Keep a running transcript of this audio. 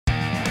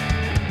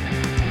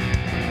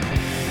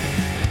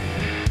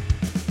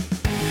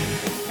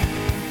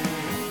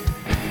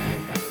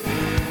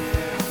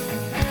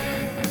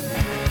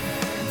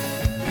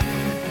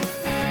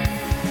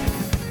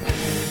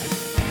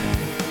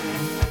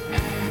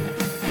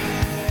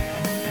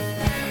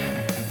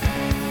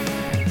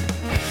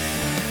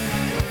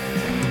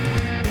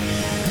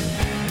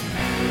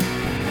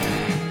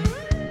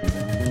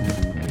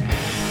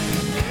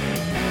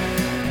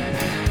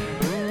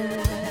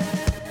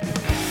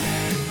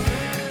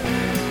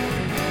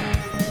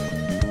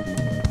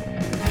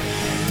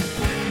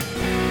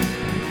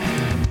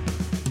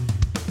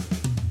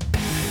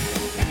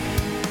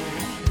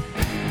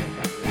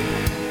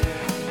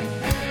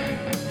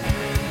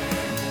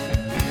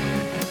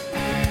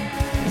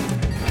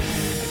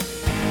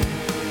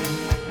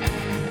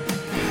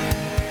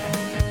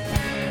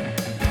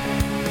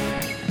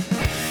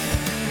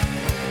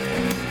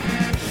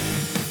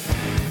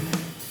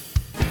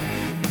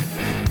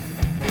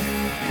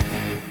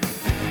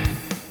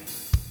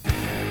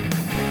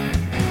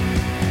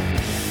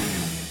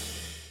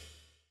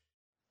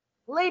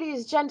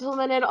ladies,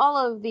 gentlemen, and all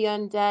of the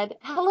undead,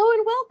 hello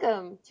and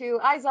welcome to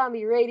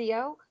iZombie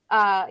Radio,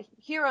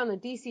 here on the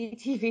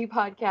DC TV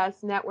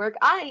Podcast Network.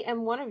 I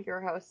am one of your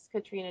hosts,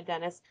 Katrina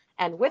Dennis,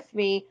 and with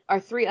me are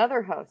three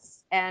other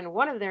hosts, and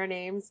one of their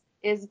names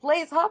is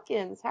Blaze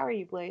Hopkins. How are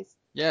you, Blaze?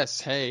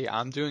 Yes, hey,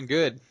 I'm doing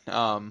good.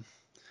 Love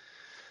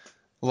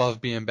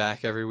being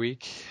back every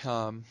week.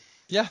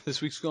 Yeah,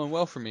 this week's going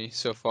well for me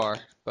so far,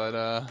 but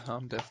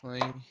I'm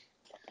definitely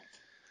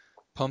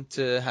pumped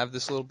to have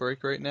this little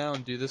break right now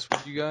and do this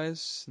with you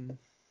guys, and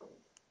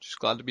just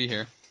glad to be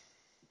here.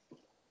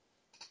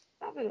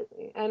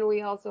 Definitely. And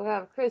we also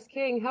have Chris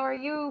King. How are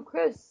you,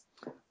 Chris?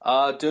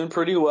 Doing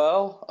pretty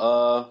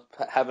well.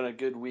 Having a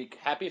good week.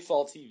 Happy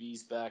Fall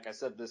TV's back. I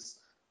said this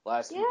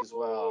last week as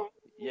well.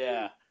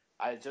 Yeah.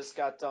 I just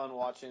got done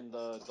watching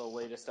the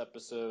latest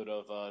episode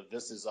of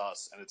This Is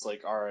Us, and it's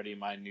like already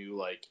my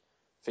new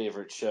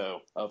favorite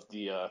show of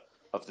the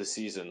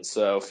season.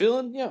 So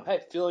feeling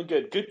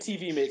good. Good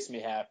TV makes me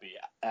happy,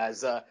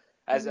 as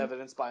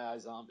evidenced by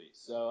iZombie.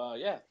 So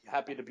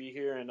happy to be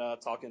here and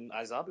talking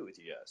iZombie with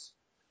you guys.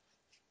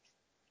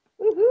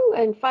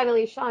 Woohoo! And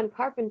finally, Sean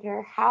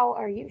Carpenter. How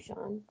are you,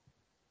 Sean?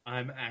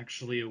 I'm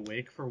actually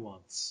awake for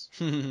once.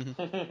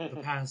 The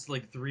past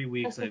 3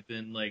 weeks I've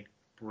been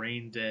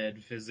brain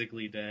dead,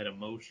 physically dead,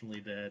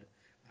 emotionally dead.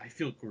 I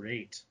feel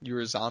great. You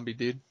were a zombie,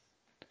 dude.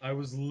 I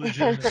was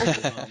legitimately a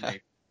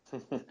zombie.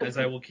 As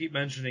I will keep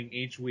mentioning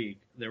each week,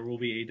 there will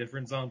be a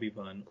different zombie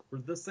pun, or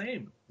the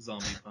same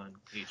zombie pun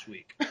each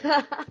week.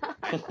 I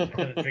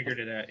haven't figured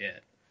it out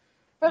yet.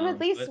 From at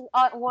least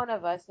one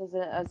of us is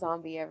a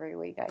zombie every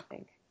week, I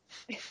think.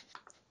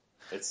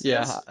 That's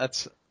yeah,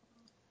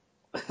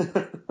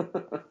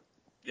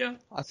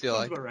 I feel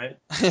like about right.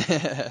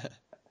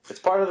 It's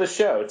part of the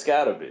show. It's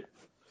gotta be.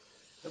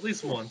 At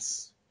least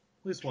once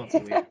a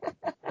week.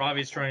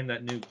 Robbie's trying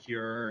that new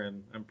cure,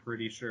 and I'm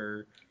pretty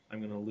sure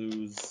I'm gonna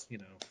lose,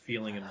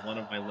 feeling in one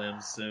of my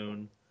limbs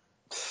soon.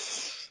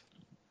 It's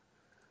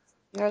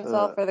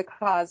all for the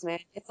cause, man.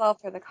 It's all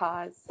for the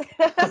cause.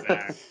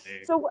 Exactly.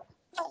 So,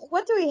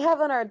 what do we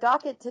have on our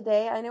docket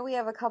today? I know we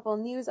have a couple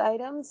news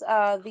items.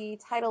 The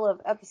title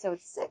of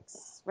episode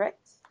 6, right?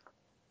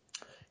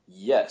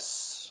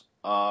 Yes.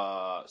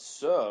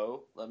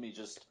 So let me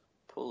just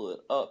pull it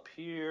up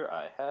here.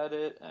 I had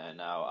it, and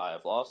now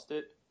I've lost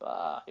it.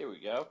 Here we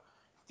go.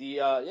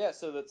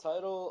 So the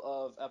title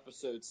of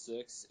episode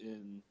 6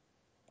 in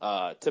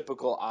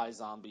typical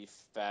iZombie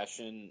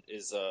fashion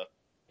is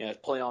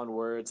play on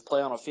words,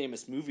 play on a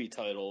famous movie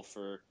title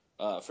for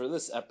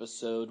this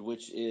episode,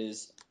 which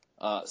is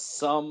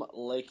Some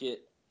Like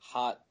It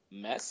Hot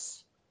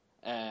Mess.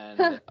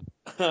 And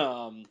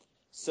and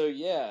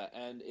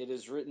it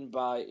is written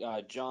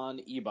by John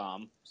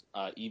Ebom,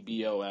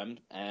 Ebom,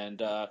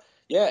 and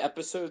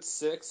episode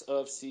 6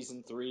 of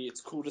season 3.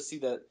 It's cool to see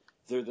that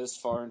they're this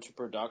far into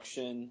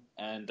production,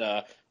 and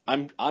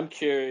I'm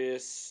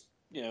curious,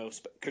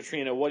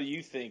 Katrina, what do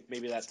you think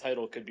maybe that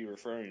title could be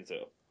referring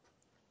to?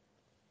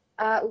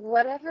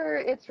 Whatever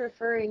it's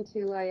referring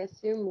to, I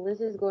assume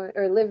Liv is,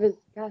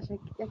 gosh,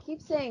 I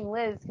keep saying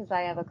Liz because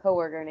I have a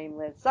coworker named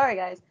Liz. Sorry,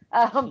 guys.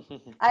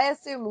 I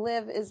assume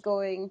Liv is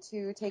going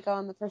to take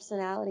on the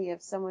personality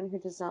of someone who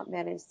does not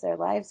manage their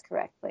lives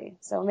correctly.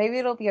 So maybe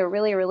it'll be a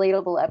really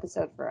relatable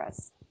episode for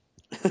us.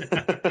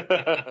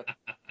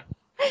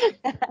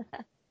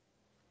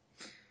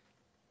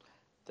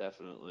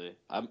 Definitely.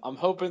 I'm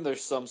hoping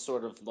there's some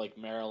sort of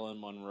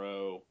Marilyn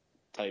Monroe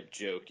type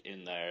joke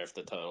in there if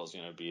the title's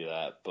gonna be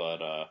that,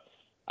 but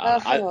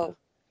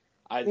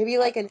maybe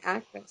an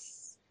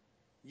actress.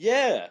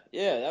 Yeah,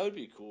 that would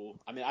be cool.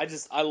 I mean,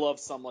 I love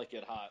Some Like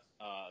It Hot,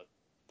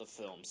 the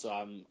film. So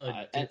I'm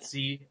a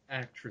ditzy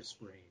actress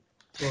brain.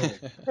 Boom.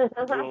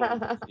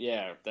 Boom.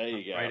 Yeah, there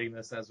you go. Writing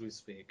this as we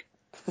speak.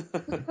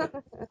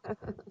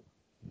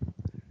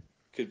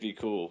 Could be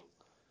cool,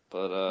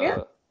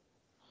 but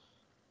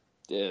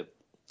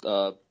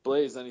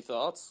Blaze, any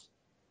thoughts?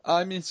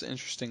 I mean, it's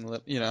interesting.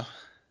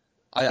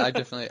 I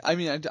definitely. I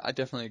mean, I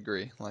definitely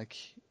agree.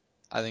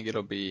 I think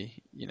it'll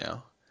be,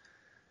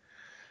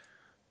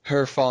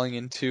 her falling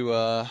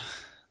into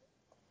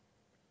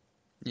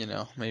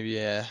maybe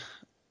a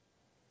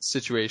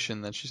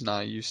situation that she's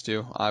not used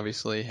to,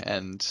 obviously,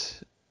 and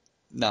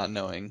not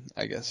knowing,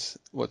 I guess,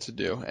 what to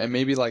do. And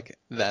maybe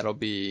that'll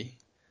be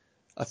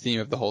a theme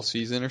of the whole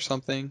season or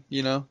something,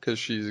 because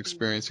she's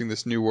experiencing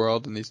this new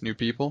world and these new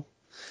people.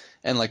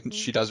 And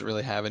she doesn't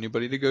really have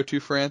anybody to go to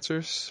for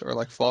answers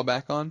or fall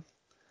back on.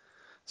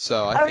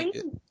 So I think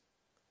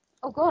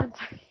Oh, go on.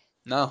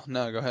 No,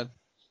 go ahead.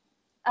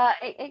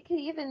 It could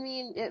even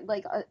mean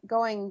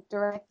going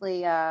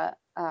directly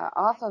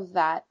off of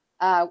that.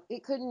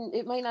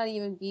 It might not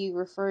even be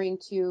referring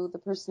to the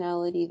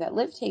personality that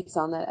Liv takes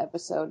on that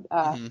episode.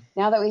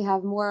 Now that we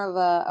have more of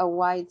a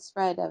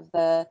widespread of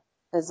the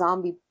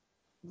zombie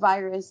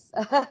virus,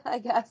 I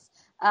guess,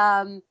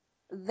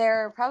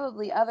 there are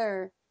probably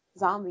other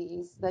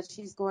zombies that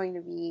she's going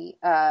to be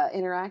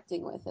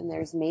interacting with, and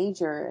there's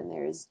Major and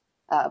there's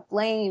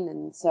Blaine,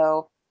 and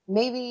so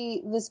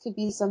maybe this could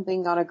be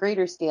something on a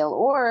greater scale,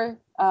 or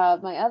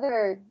my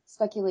other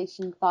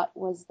speculation thought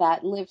was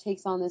that Liv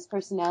takes on this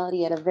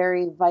personality at a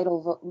very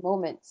vital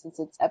moment since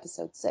it's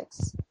episode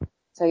 6.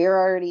 So you're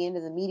already into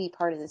the meaty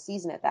part of the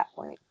season at that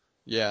point.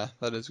 Yeah,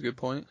 that is a good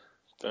point.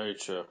 Very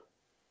true.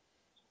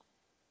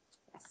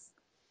 Yes.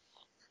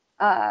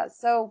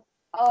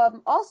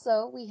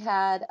 Also we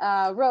had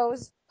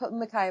Rose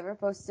McIver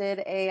posted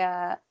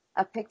a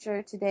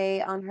picture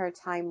today on her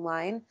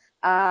timeline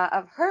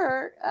of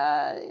her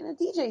in a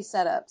DJ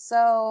setup.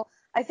 So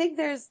I think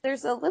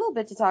there's a little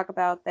bit to talk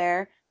about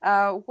there.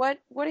 What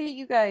are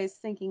you guys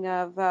thinking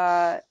of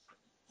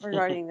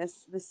regarding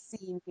this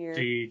scene here?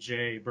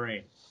 DJ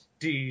Brain.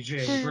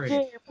 DJ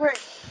DJ Brain.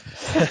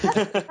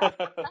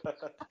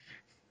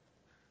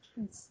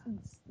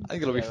 I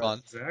think it'll be Yeah, fun.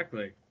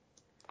 Exactly.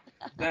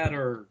 That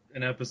or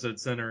an episode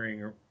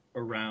centering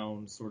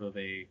around sort of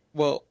a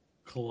Well,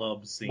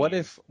 club scene. what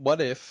if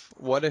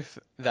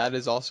that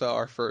is also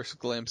our first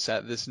glimpse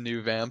at this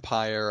new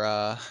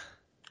vampire,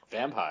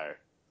 Vampire.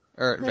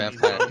 zombie,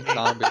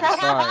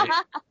 sorry.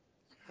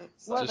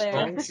 Well, Just there.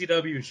 Wrong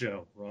CW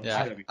show. Wrong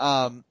Yeah.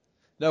 CW.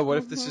 No, what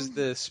if this is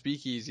the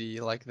speakeasy,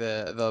 like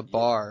the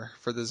bar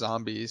for the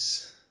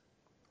zombies?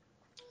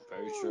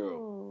 Very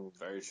true.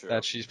 Very true.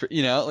 That she's,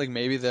 like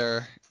maybe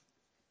they're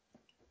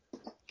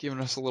giving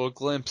us a little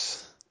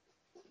glimpse.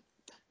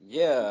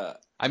 Yeah.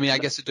 I mean, I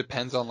guess it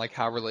depends on like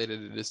how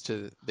related it is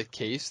to the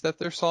case that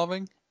they're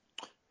solving.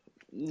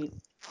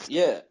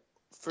 Yeah.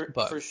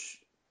 But- For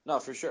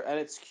sure. And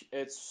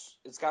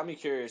it's got me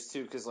curious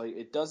too, because like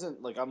it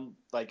doesn't like I'm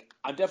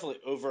definitely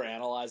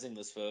overanalyzing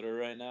this photo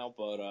right now,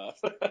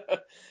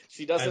 but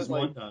she doesn't As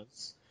one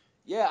does.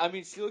 Yeah, I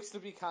mean, she looks to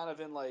be kind of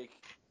in like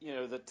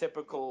the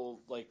typical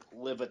like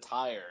Liv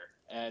attire,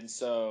 and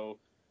so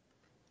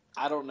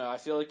I don't know. I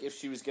feel like if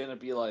she was gonna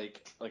be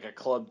like a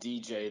club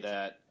DJ,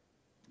 that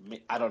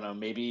I don't know,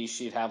 maybe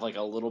she'd have like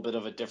a little bit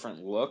of a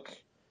different look.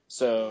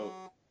 So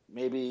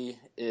maybe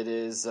it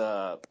is.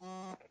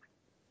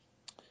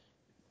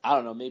 I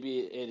don't know. Maybe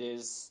it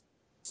is.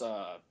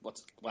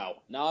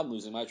 Wow. Now I'm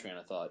losing my train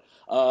of thought.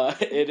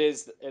 It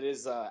is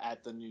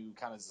at the new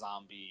kind of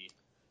zombie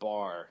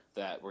bar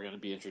that we're gonna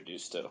be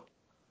introduced to.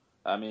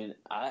 I mean,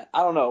 I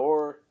don't know,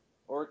 or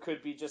it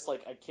could be just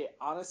like a case.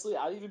 Honestly,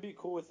 I'd even be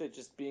cool with it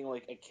just being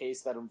like a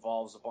case that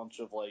involves a bunch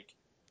of like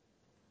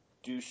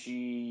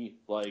douchey,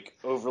 like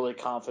overly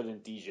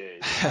confident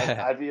DJs.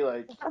 I'd be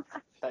like,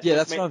 Yeah,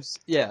 that's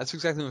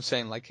exactly what I'm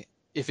saying. Like,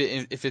 if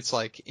it's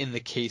like in the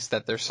case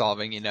that they're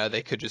solving,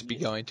 they could just be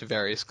going to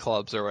various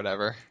clubs or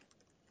whatever.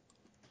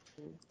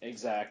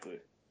 Exactly.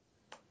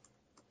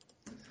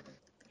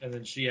 And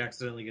then she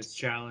accidentally gets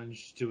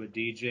challenged to a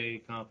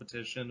DJ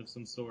competition of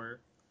some sort.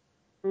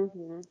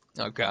 Mm-hmm.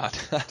 Oh God.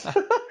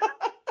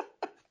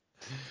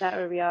 That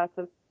would be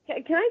awesome.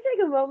 Can I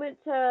take a moment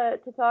to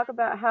talk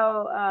about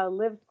how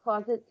Liv's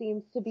closet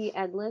seems to be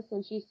endless,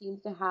 and she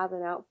seems to have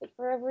an outfit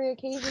for every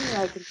occasion?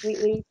 Like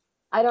completely,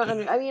 I don't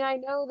I mean, I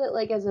know that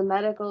like as a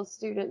medical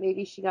student,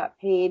 maybe she got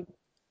paid,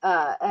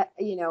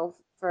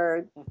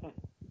 for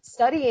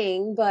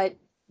studying, but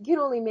you can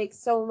only make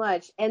so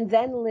much, and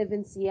then live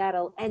in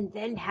Seattle, and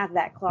then have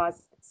that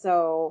closet.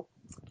 So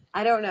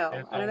I don't know.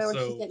 And I don't know where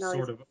she's also getting all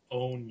sort these. of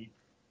own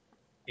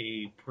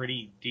a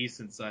pretty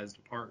decent sized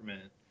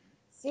apartment.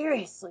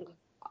 Seriously.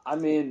 I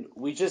mean,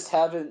 we just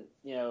haven't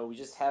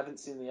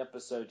seen the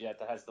episode yet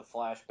that has the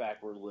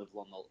flashback where Liv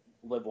won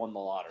the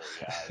lottery,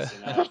 guys.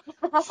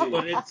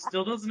 But it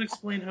still doesn't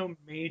explain how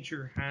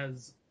Major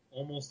has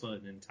almost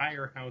an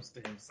entire house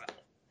to himself,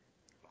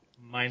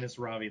 minus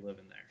Ravi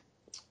living there.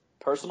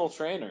 Personal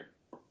trainer.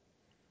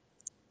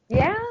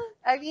 Yeah,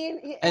 I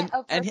mean,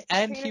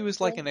 and he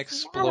was like an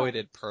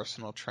exploited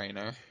personal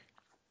trainer.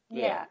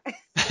 Yeah.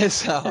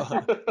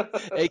 So,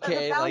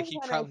 aka like he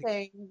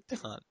probably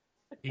ton.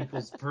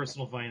 People's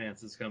personal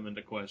finances come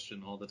into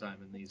question all the time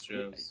in these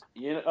shows.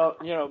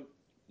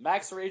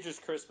 Max Rager's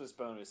Christmas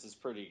bonus is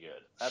pretty good.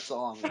 That's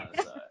all I'm gonna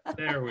say.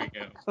 There we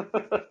go.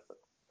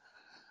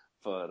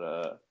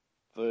 But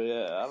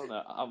yeah, I don't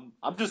know.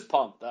 I'm just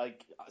pumped.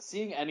 Like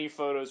seeing any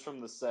photos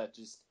from the set,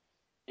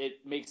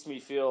 it makes me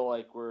feel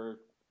like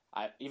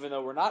even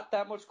though we're not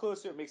that much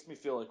closer, it makes me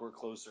feel like we're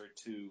closer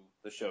to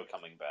the show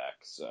coming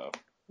back. So.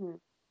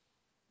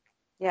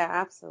 Yeah,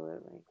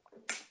 absolutely.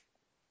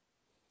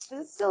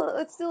 It's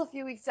still a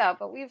few weeks out,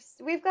 but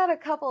we've got a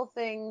couple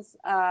things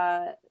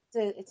to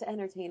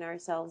entertain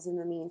ourselves in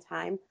the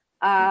meantime.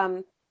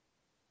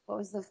 What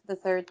was the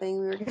third thing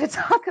we were going to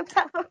talk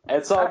about?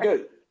 It's all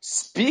good.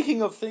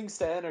 Speaking of things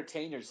to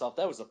entertain yourself,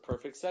 that was a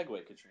perfect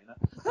segue, Katrina.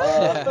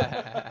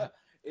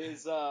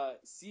 Is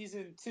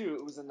season 2?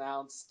 It was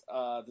announced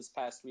this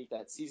past week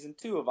that season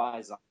 2 of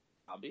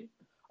iZombie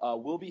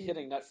will be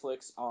hitting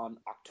Netflix on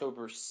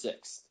October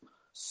 6th.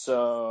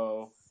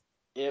 So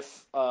if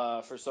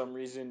for some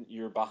reason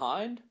you're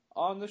behind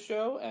on the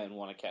show and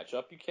want to catch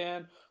up, you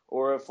can.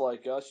 Or if,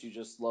 like us, you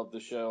just love the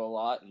show a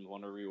lot and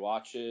want to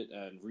rewatch it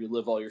and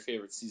relive all your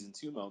favorite season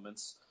 2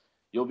 moments,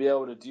 you'll be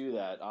able to do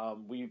that.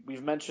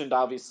 We've mentioned,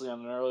 obviously,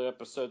 on an earlier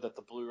episode that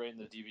the Blu-ray and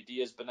the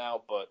DVD has been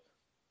out, but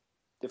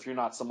if you're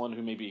not someone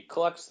who maybe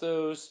collects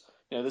those,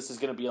 this is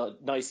going to be a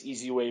nice,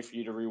 easy way for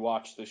you to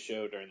rewatch the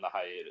show during the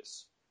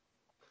hiatus.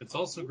 It's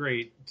also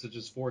great to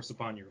just force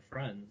upon your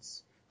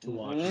friends to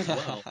watch as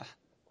well.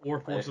 Or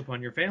force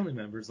upon your family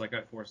members like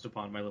I forced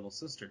upon my little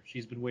sister.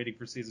 She's been waiting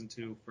for season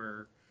 2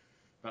 for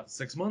about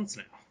 6 months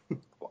now.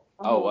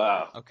 Oh,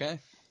 wow. Okay.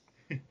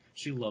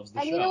 She loves the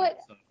And show. you know what?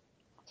 So.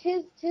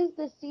 Tis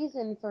the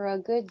season for a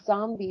good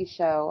zombie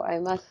show, I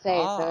must say.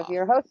 So if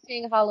you're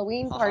hosting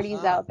Halloween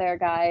parties out there,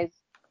 guys,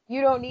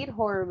 you don't need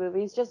horror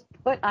movies. Just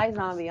put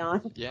iZombie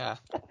on. Yeah.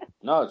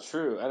 No, it's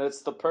true. And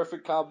it's the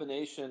perfect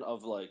combination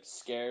of, like,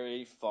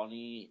 scary,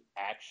 funny,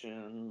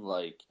 action,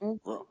 like,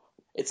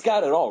 it's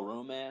got it all.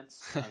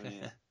 Romance. I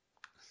mean,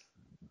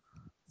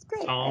 it's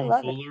great. I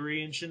love it.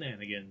 Tomfoolery and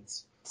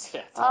shenanigans.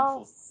 Yeah,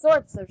 all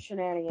sorts of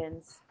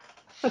shenanigans.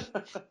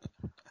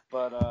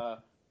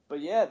 But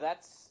yeah,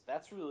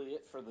 that's really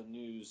it for the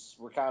news.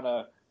 We're kind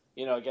of,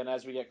 again,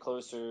 as we get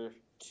closer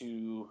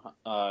to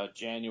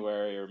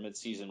January or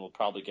mid-season, we'll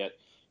probably get,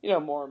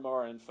 more and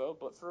more info.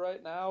 But for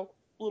right now,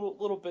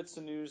 little bits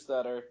of news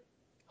that are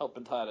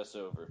helping tide us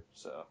over.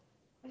 So.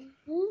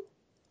 Mm-hmm.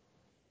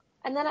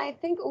 And then I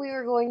think we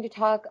were going to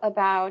talk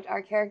about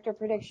our character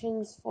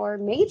predictions for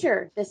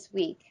Major this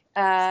week.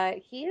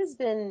 He has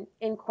been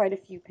in quite a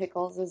few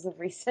pickles as of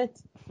recent.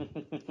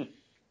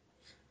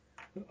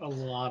 A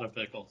lot of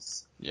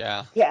pickles.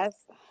 Yeah. Yes.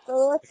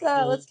 So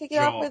let's kick it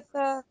off with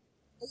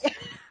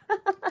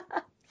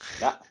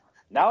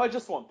Now I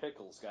just want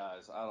pickles,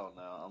 guys. I don't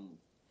know.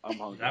 I'm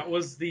hungry. That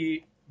was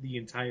the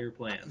entire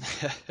plan.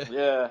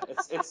 Yeah,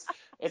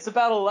 it's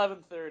about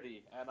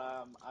 11:30, and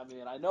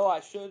I know I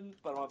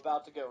shouldn't, but I'm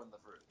about to go in the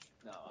fridge.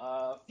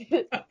 No.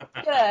 Get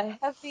a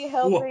hefty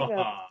helping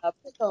of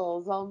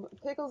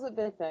pickles at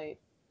midnight.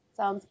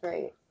 Sounds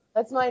great.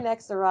 That's my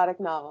next erotic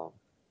novel.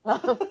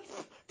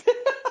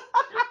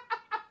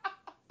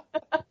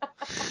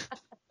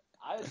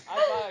 I'd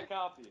buy a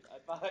copy.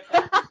 I'd buy a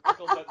copy of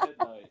Pickles at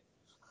Midnight.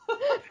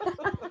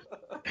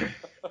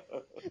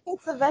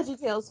 It's a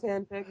VeggieTales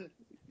fanfic.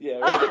 Yeah.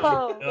 Right.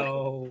 Oh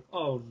no!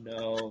 Oh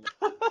no!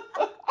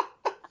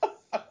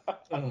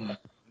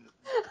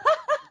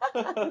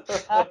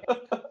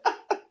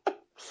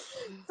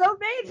 So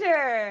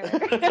Major.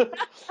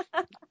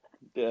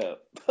 Yeah.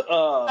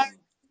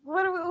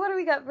 What do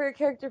we got for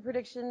character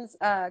predictions?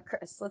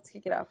 Chris, let's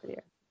kick it off with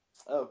you.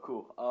 Oh,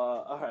 cool.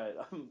 All right.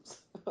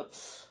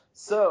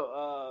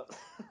 So,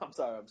 I'm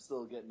sorry. I'm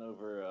still getting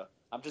over.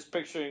 I'm just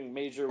picturing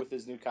Major with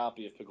his new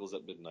copy of Pickles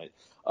at Midnight.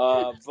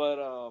 No.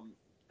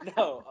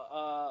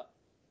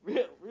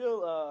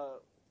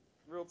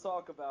 Real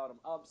talk about him.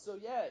 So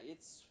yeah,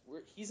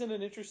 he's in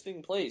an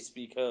interesting place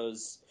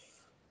because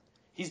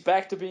he's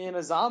back to being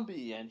a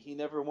zombie, and he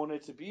never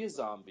wanted to be a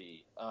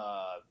zombie.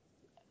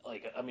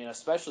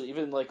 Especially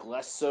even like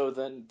less so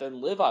than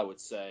Liv, I would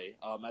say,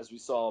 as we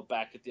saw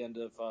back at the end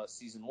of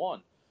season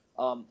 1.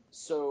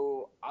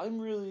 So I'm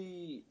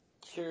really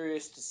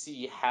curious to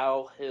see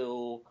how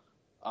he'll,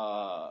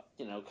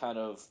 kind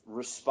of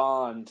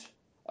respond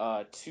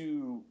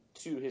to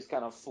his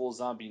kind of full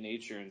zombie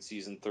nature in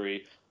season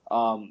 3.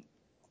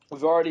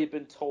 We've already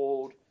been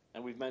told,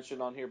 and we've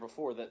mentioned on here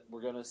before, that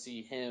we're going to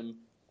see him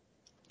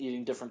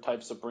eating different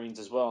types of brains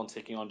as well and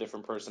taking on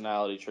different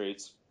personality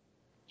traits.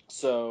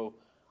 So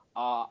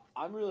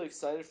I'm really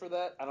excited for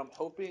that, and I'm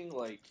hoping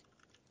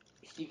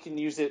he can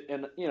use it,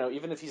 and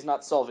even if he's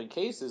not solving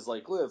cases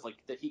like Liv,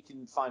 that he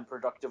can find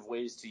productive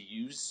ways to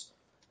use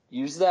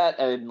that.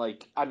 And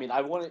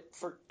I want it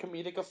for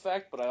comedic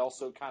effect, but I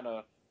also kind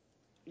of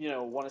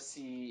want to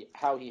see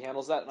how he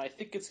handles that. And I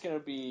think it's going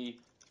to be,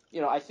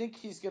 I think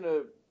he's going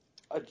to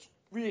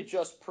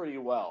readjust pretty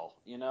well.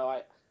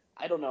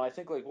 I don't know. I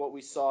think what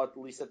we saw at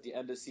least at the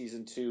end of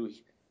season 2.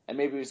 And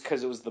maybe it was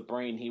because it was the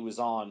brain he was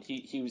on.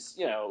 He was,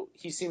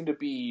 he seemed to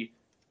be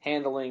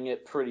handling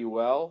it pretty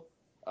well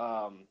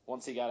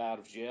once he got out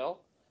of jail.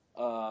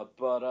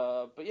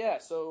 But yeah,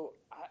 so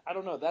I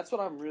don't know. That's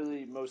what I'm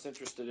really most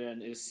interested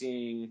in, is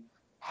seeing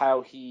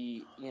how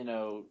he,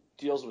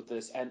 deals with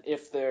this, and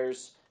if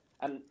there's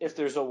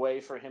a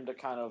way for him to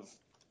kind of,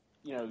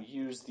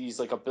 use these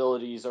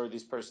abilities or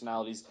these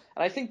personalities.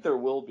 And I think there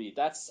will be.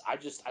 I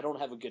don't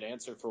have a good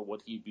answer for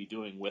what he'd be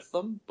doing with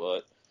them,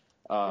 but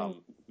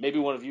maybe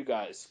one of you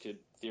guys could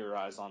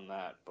theorize on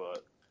that.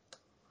 But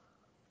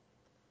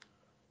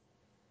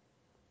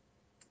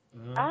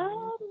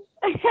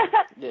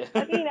Yeah.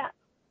 I mean,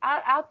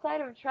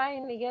 outside of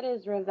trying to get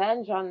his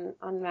revenge on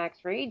Max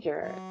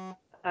Rager,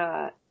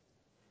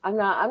 I'm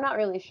not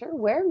really sure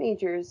where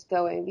Major's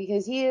going,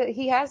 because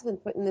he has been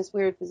put in this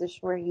weird position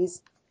where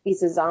he's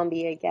a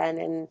zombie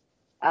again,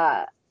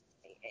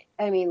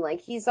 and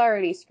he's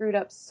already screwed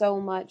up so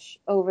much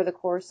over the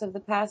course of the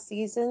past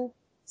season.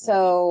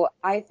 So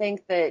I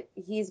think that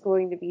he's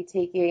going to be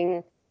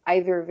taking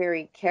either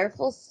very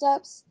careful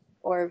steps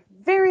or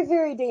very,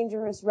 very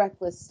dangerous,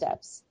 reckless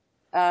steps.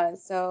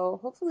 So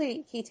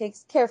hopefully he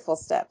takes careful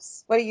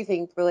steps. What do you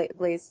think,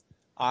 Blaze?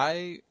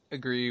 I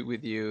agree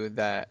with you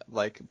that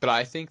but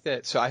I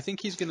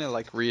think he's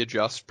gonna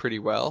readjust pretty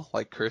well,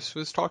 like Chris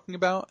was talking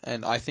about,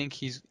 and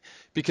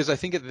because I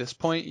think at this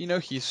point,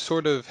 he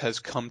sort of has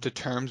come to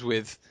terms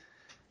with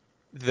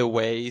the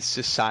way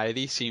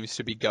society seems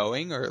to be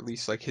going, or at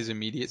least his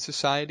immediate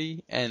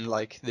society and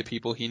the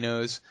people he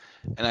knows.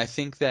 And I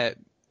think that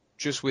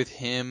just with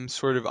him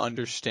sort of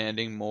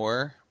understanding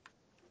more,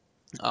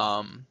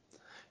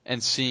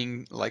 and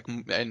seeing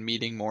and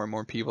meeting more and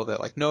more people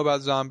that know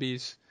about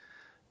zombies,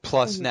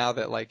 plus now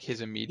that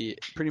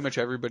pretty much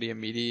everybody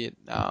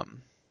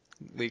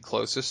immediately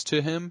closest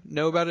to him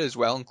know about it as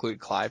well, including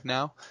Clive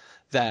now,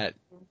 that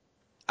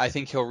I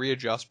think he'll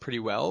readjust pretty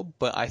well.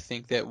 But I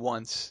think that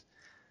once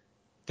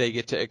they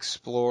get to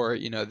explore,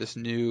 this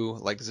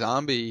new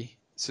zombie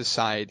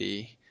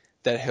society,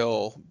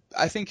 I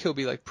think he'll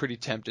be pretty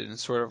tempted and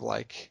sort of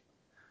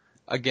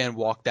again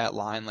walk that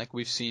line like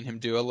we've seen him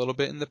do a little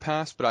bit in the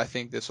past. But I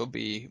think this will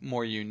be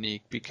more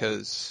unique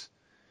because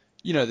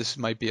this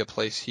might be a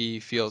place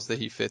he feels that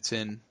he fits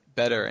in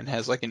better and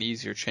has an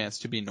easier chance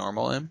to be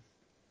normal in.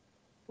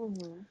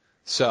 Mm-hmm.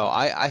 So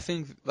I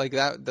think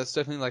that's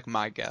definitely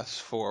my guess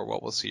for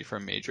what we'll see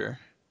from Major.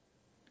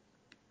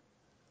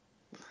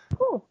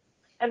 Cool.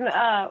 And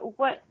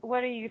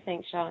what do you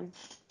think, Sean?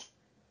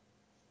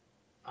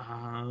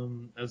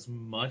 As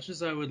much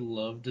as I would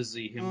love to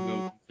see him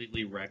go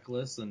completely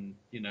reckless and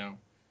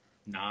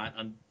not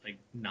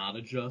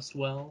adjust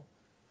well,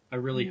 I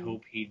really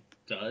hope he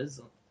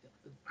does.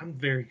 I'm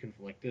very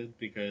conflicted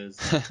because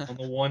on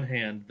the one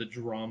hand, the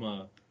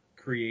drama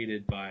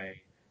created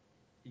by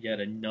yet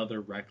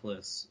another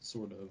reckless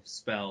sort of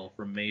spell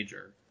from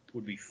Major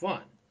would be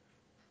fun,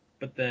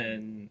 but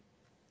then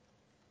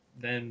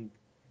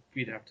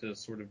we'd have to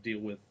sort of deal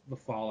with the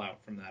fallout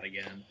from that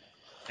again.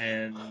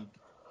 And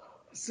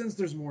since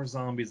there's more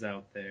zombies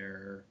out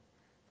there,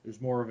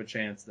 there's more of a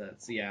chance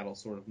that Seattle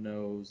sort of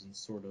knows and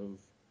sort of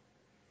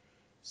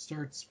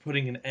starts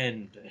putting an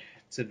end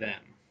to them.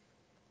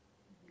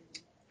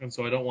 And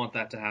so I don't want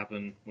that to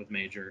happen with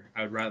Major.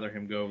 I would rather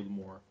him go the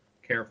more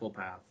careful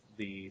path,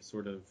 the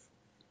sort of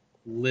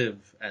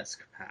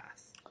Live-esque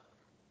path.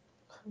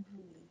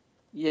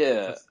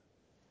 Yeah.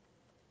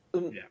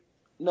 Yeah.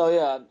 No,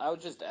 yeah, I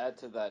would just add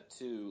to that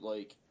too.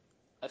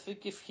 I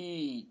think if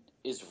he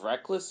is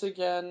reckless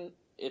again,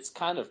 it's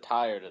kind of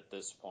tired at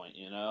this point,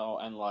 And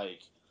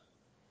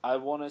I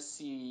want to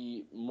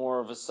see more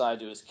of a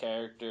side to his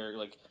character.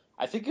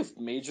 I think if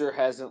Major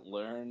hasn't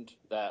learned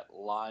that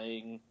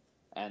lying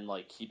and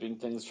keeping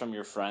things from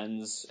your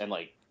friends and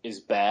is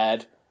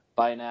bad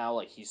by now,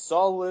 he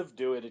saw Liv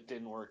do it, it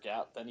didn't work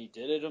out. Then he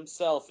did it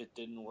himself, it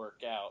didn't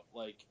work out.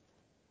 I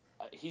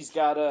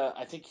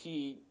think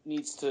he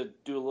needs to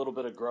do a little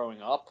bit of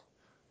growing up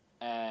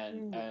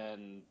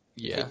and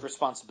take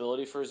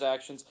responsibility for his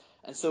actions.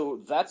 And so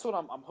that's what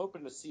I'm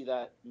hoping to see,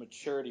 that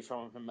maturity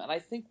from him. And I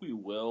think we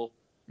will.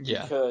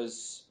 Yeah.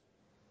 Because,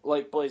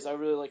 Blaze, I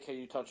really like how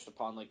you touched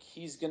upon,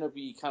 he's going to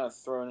be kind of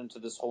thrown into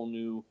this whole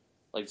new,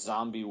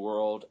 zombie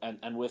world.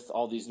 And with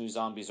all these new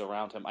zombies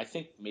around him, I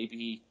think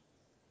maybe,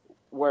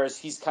 whereas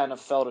he's kind of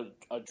felt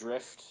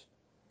adrift,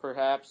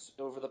 perhaps,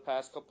 over the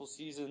past couple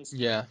seasons,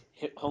 Yeah.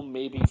 he'll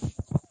maybe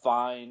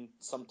find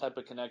some type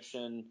of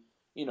connection,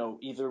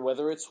 either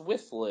whether it's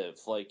with Liv,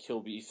 maybe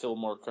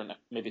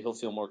he'll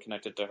feel more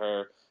connected to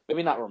her,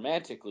 maybe not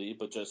romantically,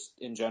 but just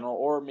in general,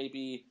 or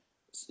maybe,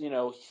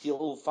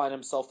 he'll find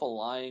himself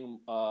aligning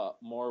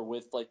more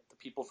with the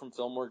people from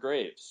Fillmore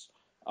Graves.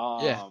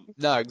 Yeah.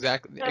 No,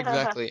 exactly.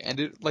 And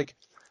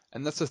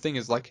and that's the thing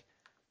is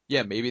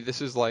yeah, maybe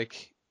this is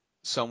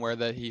somewhere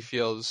that he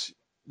feels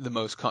the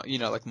most,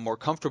 more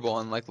comfortable,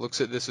 and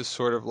looks at this as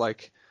sort of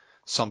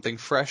something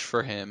fresh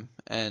for him.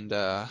 And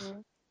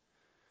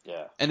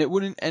Yeah. and it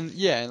wouldn't, and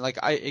yeah, and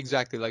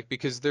exactly,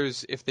 because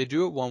if they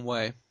do it one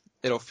way,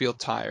 it'll feel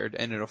tired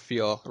and it'll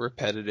feel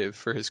repetitive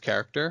for his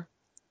character.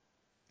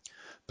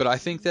 But I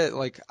think that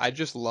I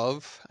just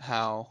love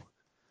how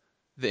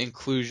the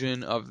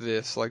inclusion of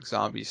this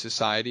zombie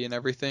society and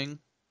everything,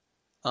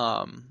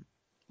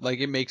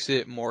 it makes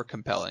it more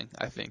compelling,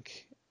 I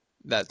think,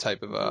 that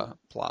type of a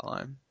plot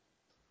line.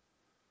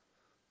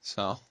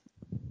 So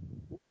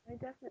I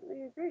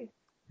definitely agree.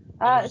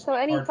 It's So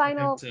any hard for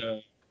final? him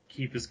to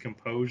keep his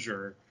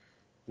composure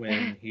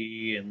when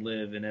he and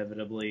Liv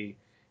inevitably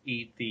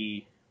eat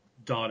the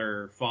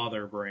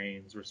daughter-father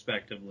brains,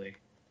 respectively.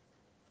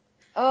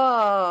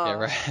 Oh. yeah,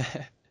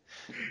 right.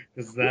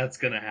 Because that's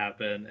going to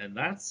happen, and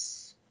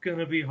that's going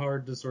to be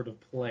hard to sort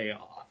of play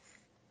off.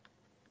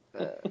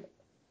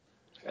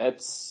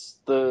 It's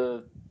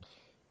the...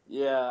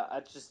 Yeah,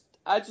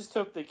 I just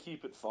hope they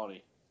keep it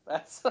funny.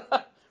 That's...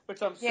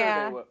 which I'm sure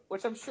they will.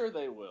 Which I'm sure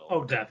they will.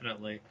 Oh,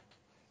 definitely.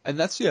 And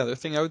that's the other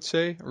thing I would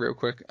say real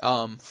quick.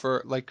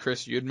 For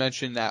Chris, you had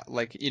mentioned that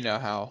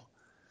how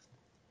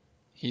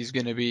he's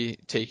going to be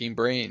taking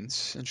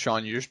brains, and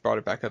Sean, you just brought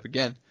it back up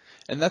again.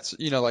 And that's,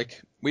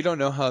 we don't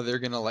know how they're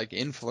going to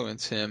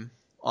influence him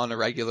on a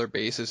regular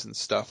basis and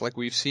stuff.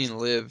 We've seen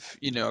Liv,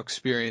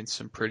 experience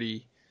some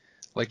pretty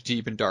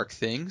deep and dark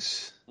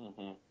things.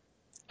 Mm-hmm.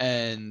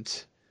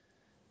 And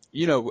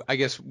I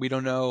guess we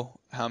don't know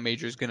how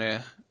Major's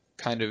gonna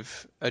kind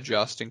of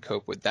adjust and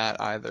cope with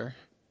that either.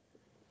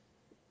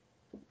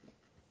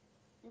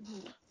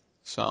 Mm-hmm.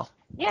 So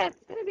Yeah, it's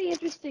gonna be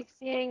interesting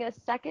seeing a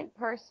second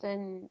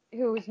person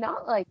who's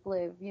not like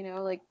Liv,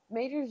 like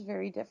Major's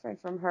very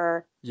different from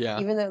her, yeah,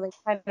 even though they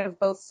kind of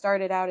both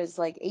started out as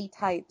like A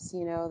types,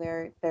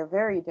 they're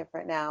very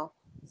different now.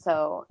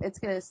 So it's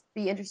gonna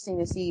be interesting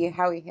to see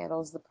how he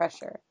handles the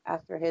pressure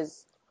after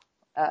his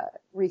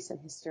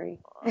recent history.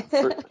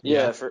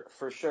 yeah,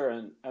 For sure.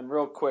 And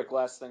real quick,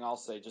 last thing I'll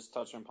say, just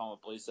touching upon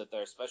what Blaze said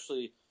there,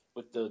 especially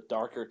with the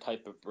darker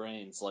type of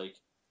brains. Like,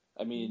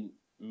 I mean,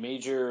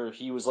 Major,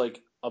 he was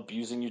like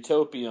abusing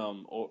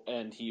utopium,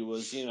 and he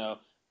was,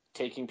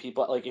 taking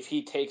people. Like, if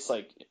he takes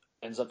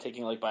ends up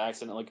taking like by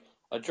accident like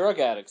a drug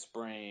addict's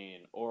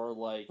brain, or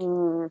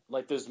Mm.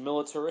 like those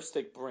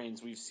militaristic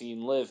brains we've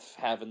seen Liv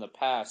have in the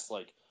past.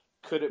 Like,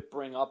 could it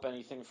bring up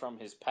anything from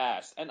his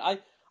past? And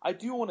I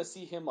do want to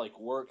see him like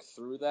work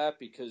through that,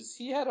 because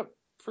he had a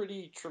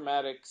pretty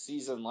traumatic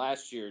season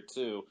last year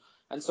too.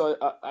 And so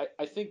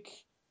I think,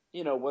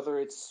 whether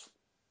it's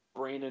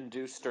brain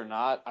induced or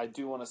not, I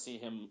do want to see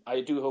him.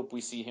 I do hope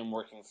we see him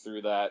working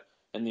through that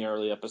in the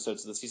early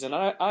episodes of the season.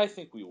 I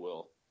think we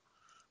will.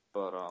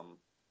 But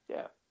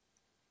yeah.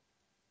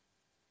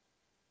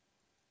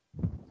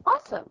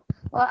 Awesome.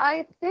 Well,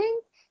 I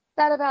think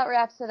that about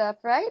wraps it up,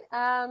 right?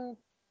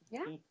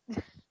 Yeah.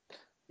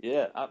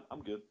 Yeah,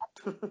 I'm good.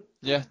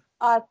 yeah.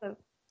 Awesome.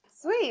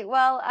 Sweet.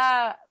 Well,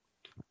 I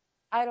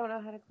don't know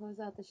how to close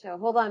out the show.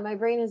 Hold on, my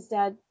brain is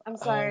dead. I'm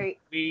sorry.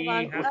 Hold We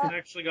on. haven't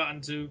actually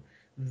gotten to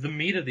the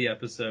meat of the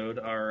episode,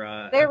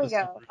 our There we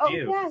episode go. Oh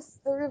review yes,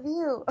 the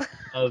review.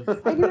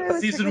 of I knew I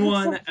was season forgetting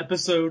 1, something.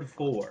 episode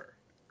 4.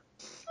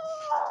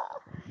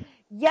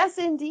 Yes,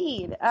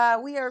 indeed.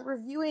 We are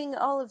reviewing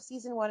all of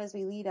season 1 as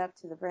we lead up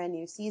to the brand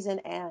new season,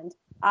 and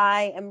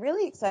I am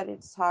really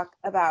excited to talk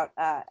about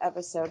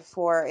episode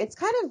 4. It's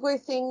kind of where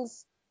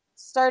things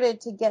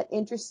started to get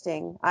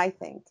interesting, I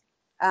think.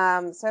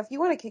 So if you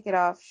want to kick it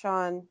off,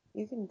 Sean,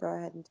 you can go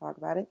ahead and talk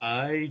about it.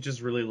 I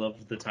just really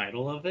loved the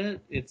title of it.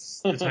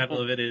 The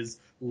title of it is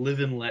Live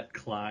and Let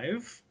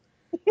Clive.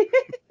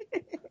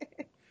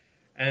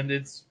 And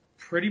it's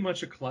pretty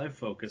much a Clive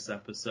focus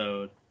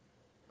episode,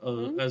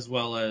 as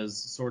well as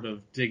sort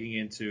of digging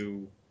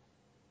into,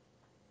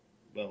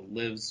 well,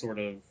 Liv's sort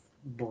of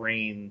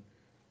brain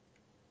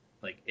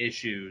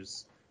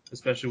issues,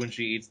 especially when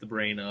she eats the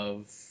brain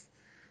of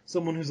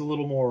someone who's a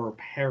little more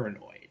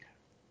paranoid.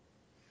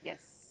 Yes.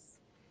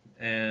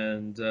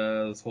 And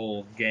this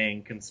whole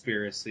gang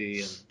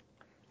conspiracy,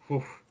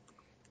 and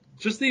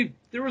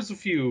there was a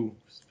few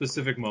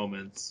specific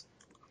moments.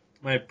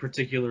 My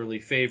particularly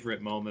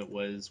favorite moment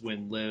was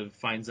when Liv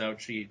finds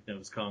out she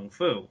knows Kung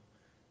Fu.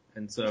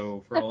 And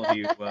so, for all of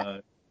you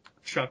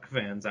Chuck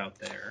fans out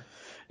there.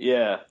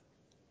 Yeah.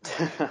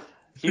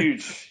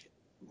 Huge.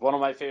 One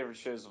of my favorite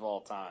shows of all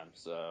time,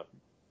 so.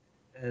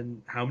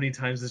 And how many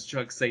times does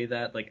Chuck say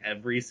that?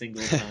 Every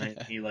single time.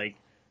 He,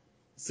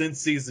 since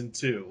season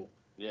 2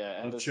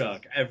 of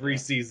Chuck, every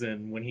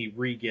season when he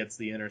re-gets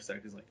the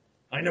intersect, he's like,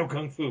 I know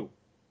Kung Fu.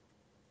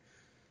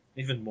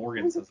 Even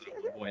Morgan says it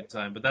at one point in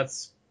time, but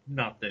that's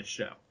not this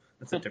show.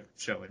 That's a different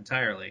show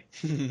entirely.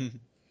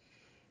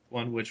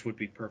 One which would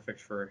be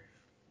perfect for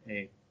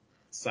a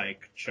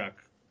Psych, Chuck,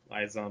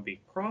 iZombie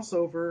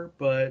crossover,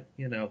 but,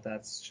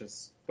 that's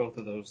just, both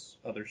of those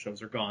other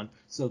shows are gone,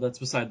 so that's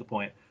beside the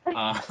point.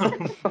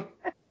 iZombie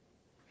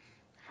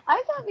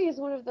is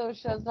one of those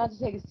shows, not to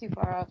take us too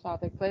far off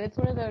topic, but it's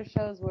one of those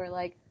shows where,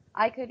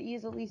 I could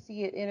easily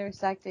see it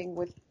intersecting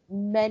with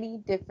many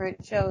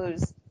different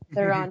shows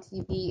that are on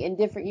TV in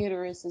different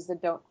universes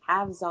that don't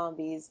have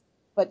zombies,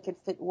 but could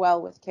fit well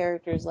with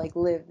characters like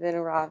Liv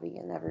and Ravi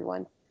and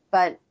everyone.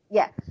 But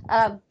yeah,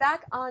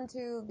 back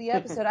onto the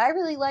episode. I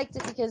really liked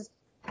it because,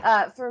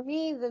 for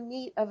me, the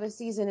meat of a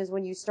season is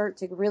when you start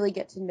to really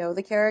get to know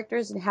the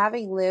characters, and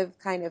having Liv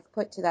kind of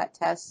put to that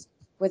test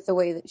with the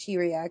way that she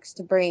reacts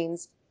to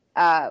brains,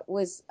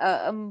 was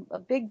a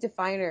big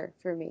definer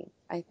for me,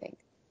 I think,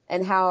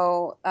 and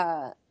how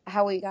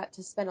we got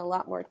to spend a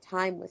lot more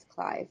time with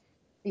Clive,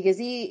 because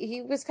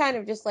he was kind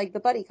of just like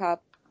the buddy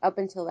cop up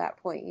until that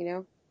point,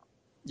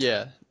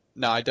 Yeah,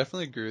 no, I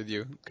definitely agree with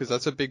you, because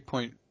that's a big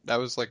point. That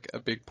was a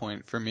big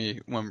point for me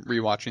when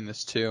rewatching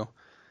this too.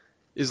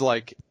 Is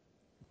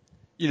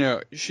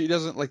she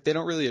doesn't they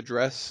don't really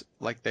address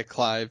that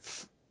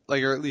Clive,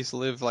 or at least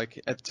Liv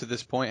to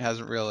this point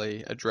hasn't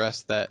really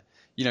addressed that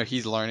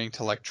he's learning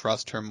to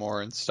trust her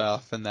more and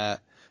stuff, and that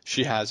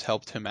she has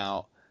helped him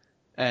out,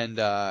 and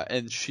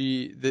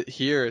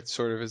here it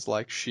sort of is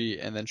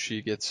and then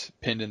she gets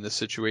pinned in the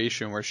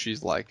situation where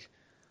she's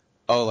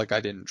oh, I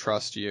didn't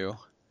trust you.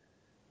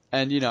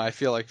 And I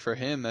feel for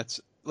him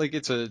that's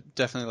it's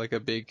definitely a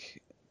big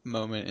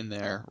moment in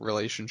their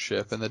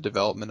relationship and the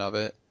development of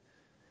it.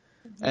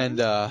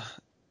 Mm-hmm.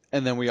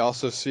 And then we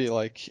also see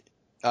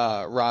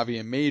Ravi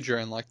and Major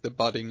and the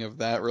budding of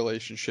that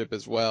relationship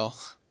as well.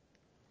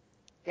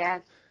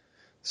 Yes.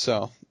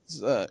 So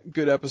it's a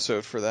good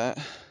episode for that.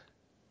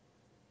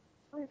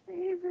 My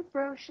favorite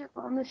broship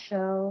on the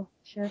show.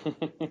 Sure.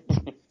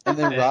 And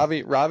then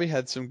Ravi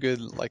had some good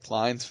like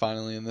lines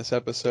finally in this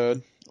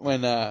episode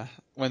when they're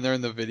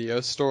in the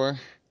video store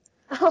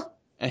Oh,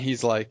 and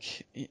he's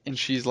like and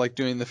she's like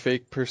doing the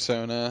fake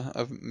persona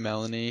of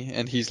Melanie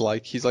and he's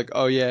like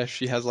oh yeah,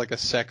 she has like a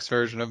sex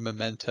version of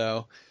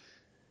Memento.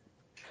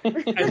 And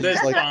then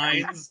He's like-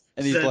 finds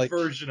and he's said like-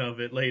 version of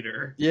it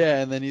later. Yeah,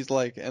 and then he's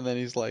like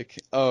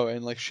oh,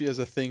 and like she has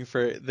a thing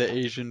for the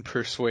Asian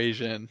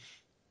persuasion.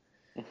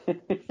 And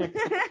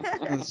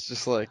it's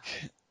just like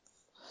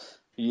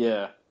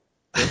Yeah.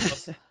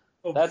 That's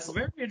a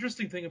very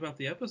interesting thing about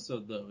the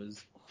episode, though,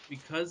 is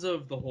because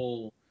of the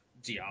whole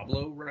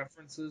Diablo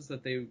references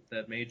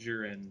that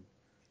Major and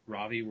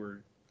Ravi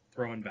were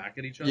throwing back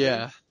at each other.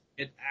 yeah.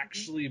 It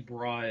actually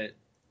brought,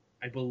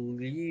 I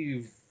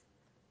believe,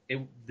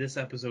 this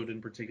episode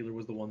in particular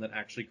was the one that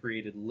actually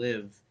created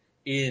Liv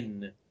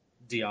in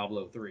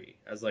Diablo 3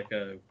 as like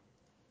a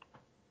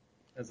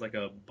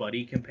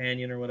buddy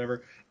companion or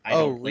whatever. I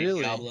don't play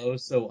really? Diablo,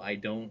 so I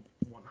don't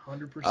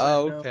 100%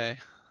 Oh, know. okay.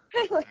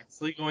 I'm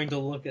actually going to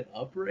look it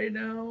up right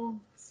now,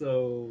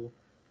 so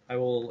I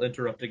will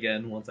interrupt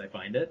again once I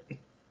find it.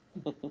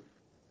 Huh,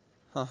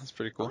 that's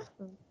pretty cool.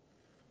 awesome.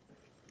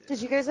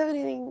 Did you guys have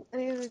any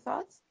other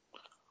thoughts?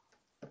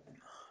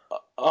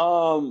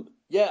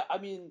 Yeah, I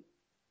mean,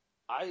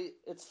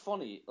 it's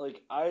funny.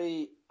 Like,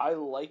 I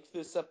like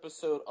this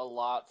episode a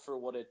lot for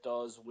what it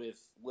does with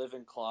Liv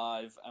and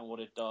Clive and what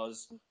it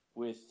does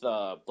with,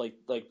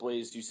 like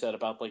Blaze, you said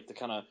about, like, the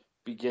kind of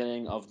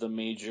beginning of the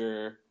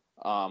Major,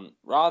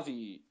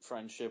 Ravi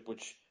friendship,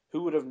 which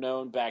who would have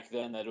known back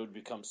then that it would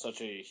become such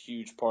a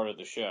huge part of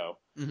the show.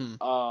 Mm-hmm.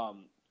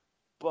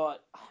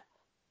 But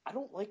I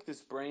don't like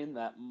this brain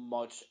that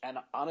much, and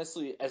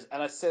honestly,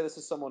 and I say this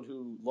as someone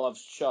who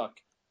loves Chuck,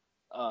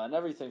 and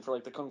everything for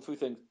like the kung fu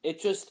thing.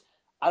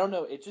 I don't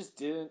know, it just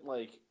didn't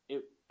like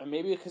it. And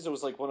maybe because it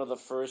was like one of the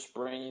first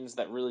brains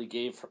that really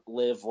gave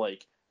Liv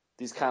like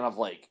these kind of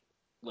like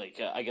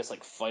I guess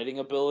like fighting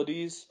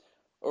abilities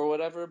or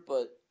whatever.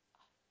 But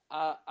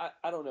I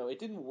don't know, it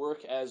didn't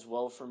work as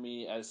well for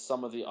me as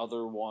some of the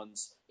other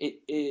ones.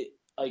 It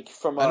like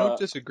from I don't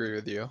disagree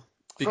with you.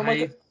 from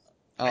like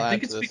I'll I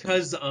think add it's to this.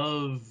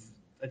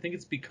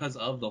 because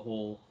of the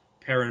whole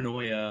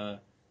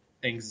paranoia,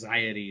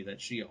 anxiety that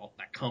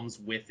that comes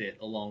with it,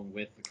 along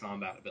with the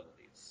combat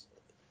abilities.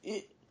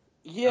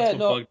 yeah, That's what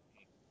no. bugged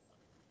me.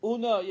 Well,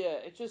 no, yeah,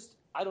 it just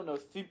I don't know,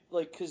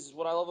 like because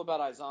what I love about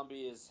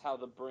iZombie is how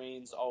the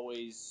brains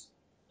always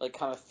like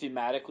kind of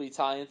thematically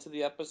tie into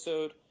the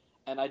episode,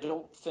 and I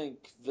don't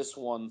think this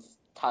one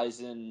ties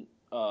in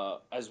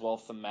as well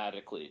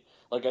thematically.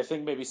 Like I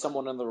think maybe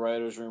someone in the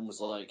writers' room was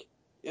like,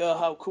 "Yeah,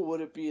 how cool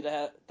would it be to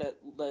have that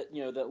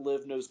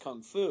Liv knows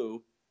kung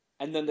fu."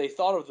 And then they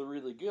thought of the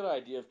really good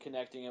idea of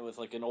connecting it with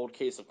like an old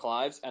case of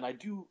Clive's, and I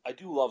do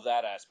love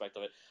that aspect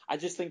of it. I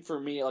just think for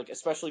me, like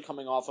especially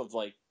coming off of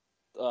like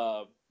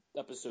uh,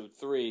 episode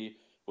 3,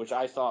 which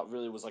I thought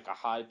really was like a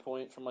high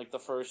point from like the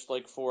first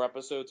like 4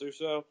 episodes or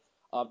so.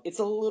 It's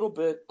a little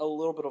bit of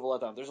a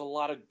letdown. There's a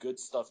lot of good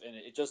stuff in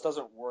it. It just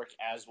doesn't work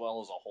as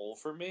well as a whole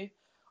for me.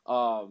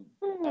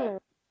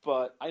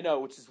 But I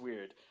know, which is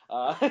weird,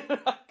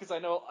 because I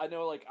know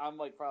like I'm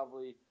like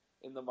probably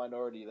in the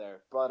minority there.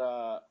 But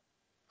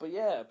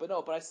yeah,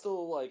 but I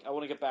still like I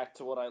want to get back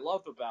to what I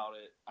love about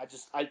it.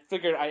 I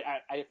figured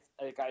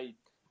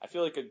I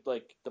feel like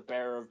the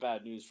bearer of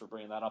bad news for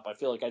bringing that up. I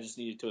feel like I just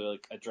needed to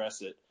like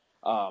address it.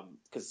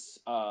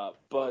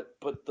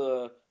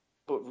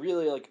 But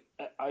really like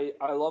I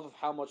love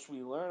how much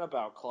we learn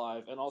about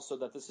Clive, and also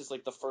that this is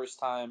like the first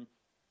time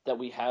that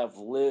we have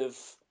Liv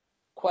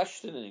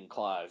questioning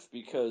Clive,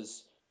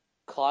 because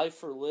Clive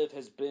for Liv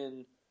has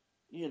been,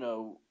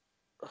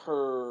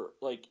 her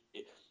like,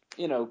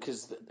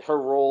 because her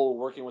role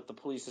working with the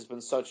police has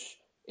been such.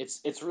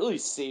 It's really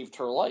saved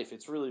her life.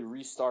 It's really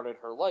restarted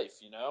her life,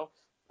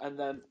 and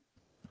then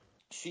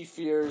she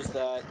fears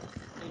that,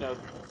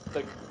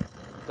 the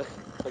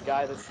the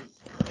guy that she.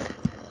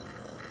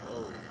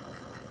 Whoa.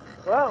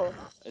 Whoa,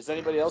 Is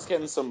anybody else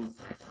getting some?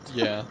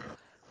 Yeah.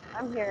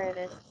 I'm hearing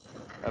it.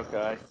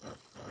 Okay.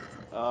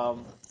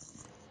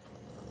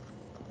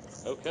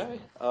 Okay.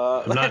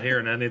 I'm not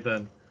hearing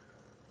anything.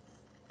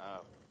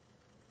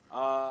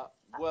 Oh.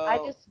 Well. I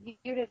just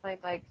muted my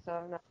mic, so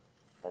I'm not.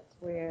 That's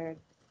weird.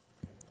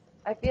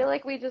 I feel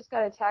like we just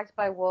got attacked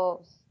by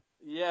wolves.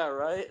 Yeah,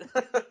 right?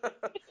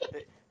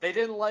 they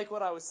didn't like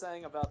what I was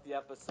saying about the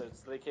episode,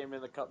 so they came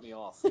in to cut me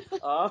off.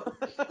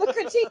 The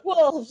critique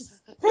wolves.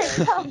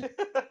 They come.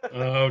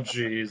 Oh,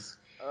 jeez.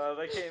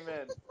 They came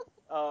in.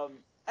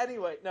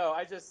 Anyway, no,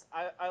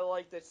 I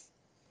like that.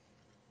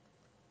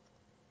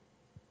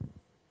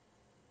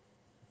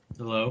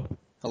 Hello?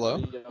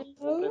 Hello?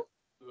 Hello?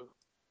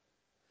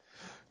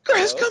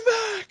 Chris, Hello? come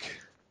back!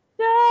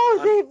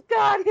 No, they've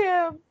got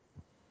him.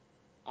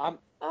 I'm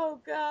Oh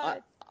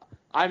God.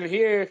 I'm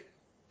here.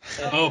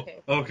 Oh,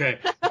 okay.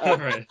 All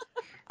right.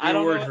 I You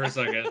don't were know. worried for a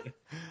second.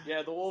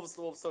 Yeah, the wolves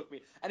took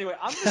me. Anyway,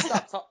 I'm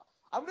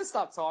gonna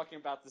stop talking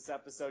about this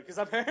episode because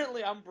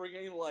apparently I'm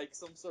bringing like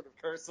some sort of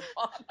curse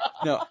upon.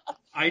 No,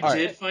 I All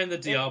did right. find the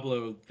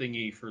Diablo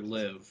thingy for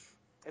Liv.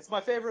 It's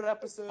my favorite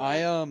episode.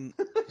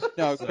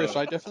 No, Chris, So-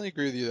 I definitely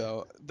agree with you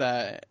though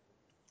that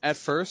at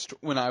first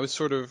when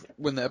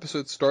the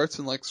episode starts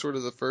in like sort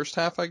of the first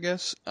half, I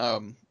guess,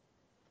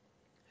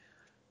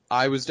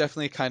 I was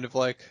definitely kind of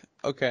like,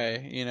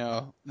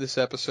 okay, this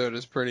episode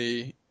is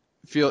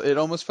it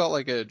almost felt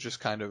like a just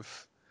kind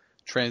of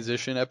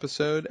transition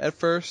episode at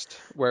first,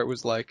 where it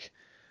was like,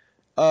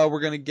 we're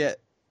gonna get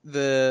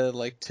the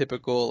like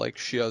typical like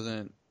she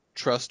doesn't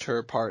trust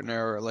her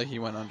partner or like he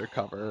went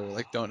undercover or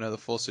like don't know the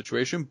full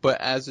situation, but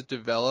as it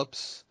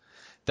develops,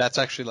 that's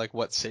actually like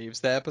what saves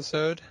the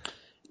episode.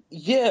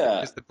 Yeah.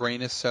 Because the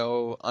brain is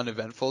so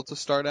uneventful to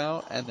start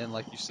out, and then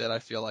like you said, I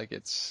feel like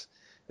it's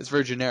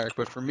very generic.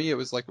 But for me, it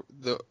was like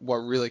what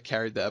really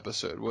carried the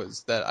episode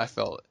was that I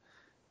felt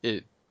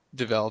it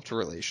developed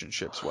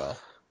relationships well.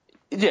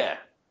 Yeah.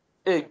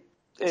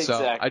 Exactly.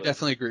 So I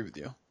definitely agree with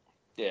you.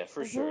 Yeah,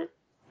 for sure.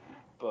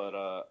 But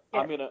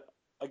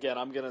Yeah.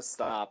 I'm gonna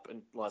stop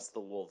unless the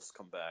wolves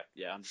come back.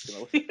 Yeah, I'm just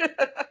gonna leave.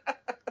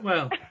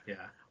 Well, yeah.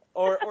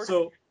 or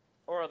So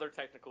other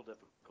technical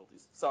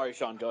difficulties. Sorry,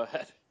 Sean, go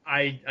ahead.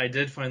 I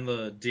did find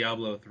the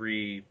Diablo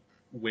 3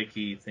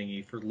 wiki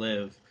thingy for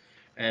Liv,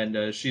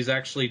 and she's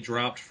actually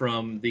dropped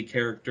from the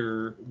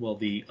character,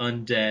 the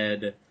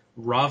undead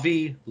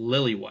Ravi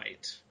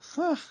Lilywhite.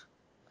 Huh,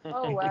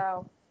 Oh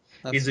wow.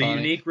 that's He's a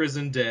funny. unique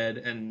risen dead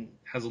and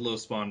has a low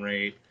spawn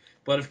rate,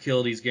 but if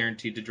killed, he's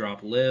guaranteed to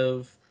drop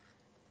Liv.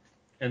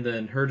 And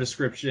then her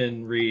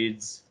description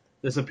reads,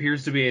 "This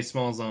appears to be a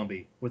small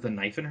zombie with a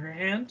knife in her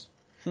hand.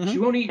 She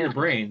won't eat your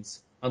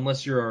brains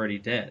unless you're already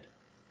dead.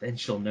 Then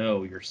she'll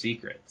know your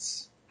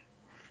secrets."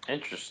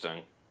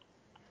 Interesting.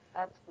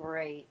 That's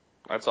great.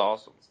 That's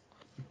awesome.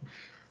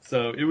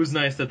 So it was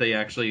nice that they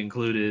actually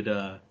included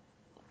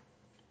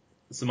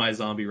some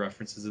iZombie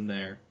references in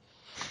there.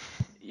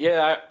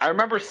 Yeah, I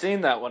remember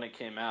seeing that when it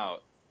came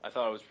out. I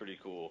thought it was pretty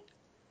cool.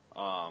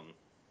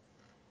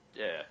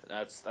 Yeah,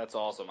 that's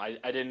awesome. I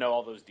didn't know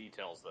all those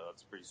details though.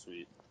 That's pretty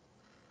sweet.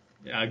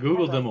 Yeah, I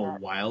googled I them love a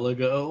that. while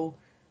ago,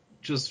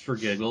 just for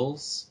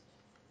giggles,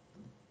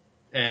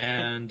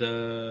 and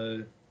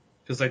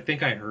because I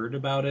think I heard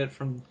about it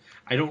from.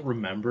 I don't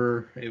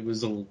remember. It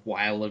was a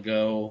while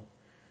ago.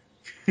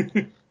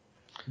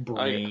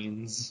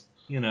 Brains,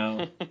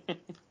 I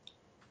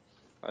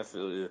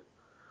feel you.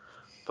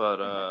 But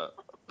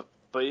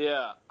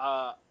yeah.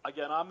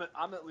 Again,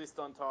 I'm at least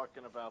done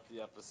talking about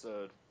the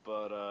episode.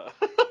 But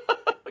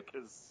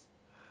because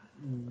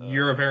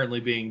You're apparently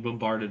being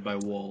bombarded by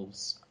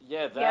wolves.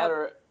 yeah, that Yep.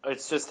 or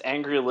it's just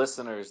angry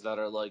listeners that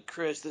are like,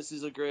 Chris, this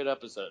is a great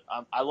episode.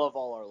 I love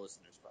all our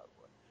listeners, by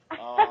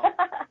the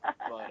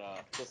way.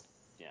 Just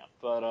yeah,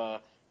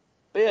 but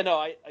yeah, no.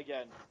 I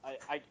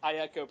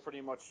echo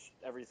pretty much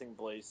everything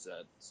Blaze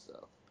said.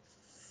 So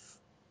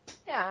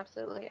Yeah,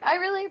 absolutely. I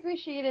really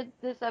appreciated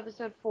this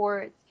episode for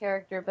its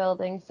character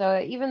building. So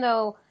even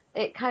though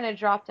it kind of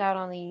dropped out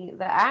on the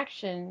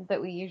action that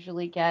we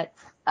usually get,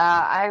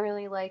 I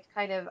really liked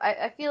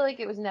I feel like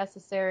it was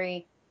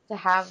necessary to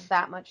have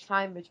that much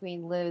time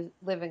between Liv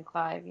and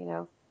Clive,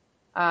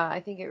 I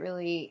think it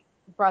really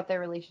brought their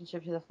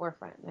relationship to the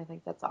forefront, and I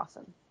think that's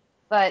awesome.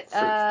 But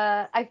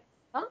huh?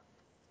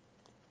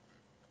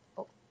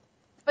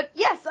 But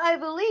yes, I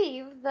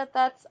believe that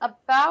that's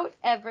about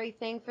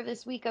everything for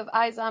this week of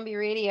iZombie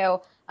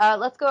Radio.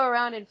 Let's go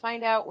around and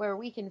find out where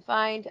we can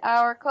find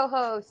our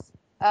co-hosts.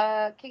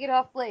 Kick it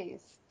off,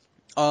 Blaze.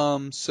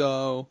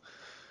 So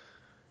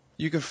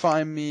you can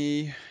find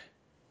me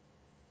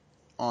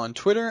on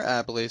Twitter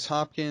at Blaze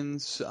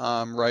Hopkins.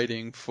 I'm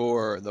writing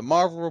for the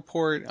Marvel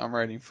Report. I'm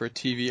writing for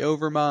TV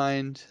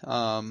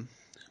Overmind.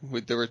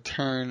 With the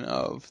return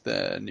of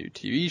the new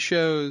TV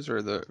shows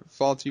or the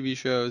fall TV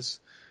shows,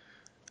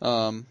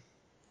 I'll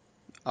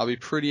be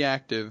pretty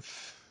active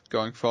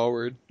going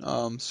forward.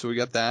 So we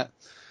got that.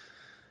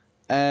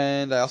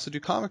 And I also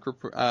do comic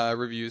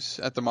reviews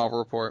at the Marvel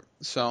Report.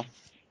 So,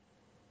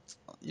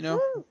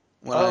 Woo!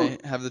 when I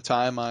have the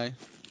time, I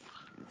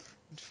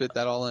fit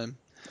that all in.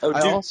 oh,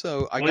 I dude,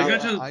 also I Well, you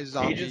got got my your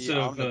Agents iZombie of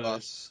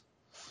omnibus.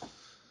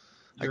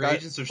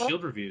 Agents of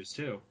Shield reviews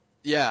too.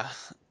 Yeah.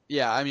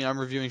 I mean, I'm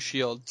reviewing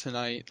Shield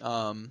tonight.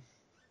 And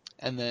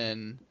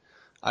then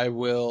I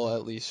will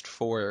at least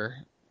for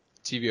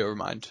TV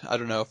Overmind. I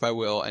don't know if I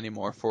will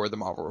anymore for the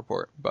Marvel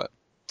Report, but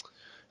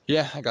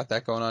yeah, I got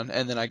that going on.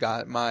 And then I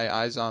got my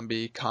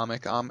iZombie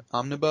comic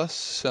omnibus.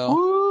 So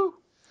woo!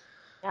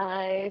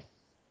 Nice.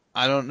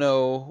 I don't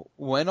know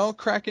when I'll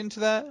crack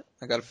into that.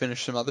 I got to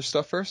finish some other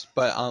stuff first,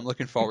 but I'm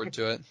looking forward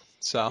to it.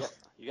 So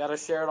You gotta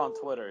share it on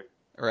Twitter.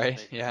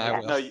 right, yeah, I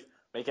will. No,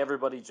 make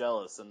everybody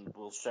jealous, and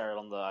we'll share it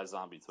on the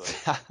iZombie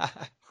Twitter.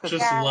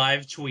 Just Yeah.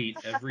 live tweet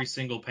every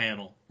single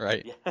panel.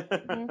 Right. Yeah.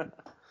 Mhm.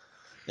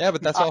 Yeah,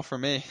 but that's all for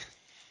me.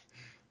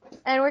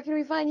 And where can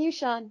we find you,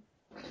 Sean?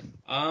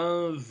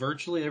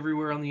 Virtually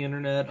everywhere on the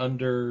internet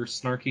under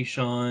Snarky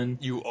Sean.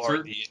 You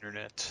are the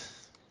internet.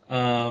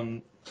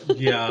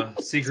 Yeah,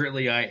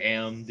 secretly I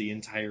am the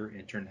entire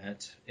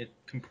internet. It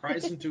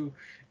comprised into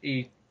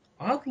a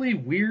oddly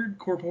weird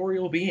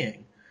corporeal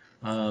being.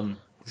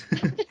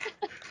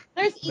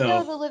 There's Ego,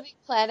 No. the living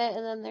planet,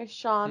 and then there's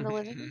Sean, the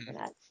living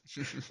internet.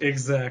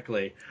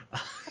 Exactly.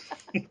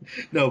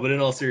 No, but in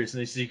all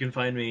seriousness, you can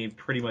find me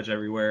pretty much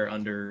everywhere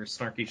under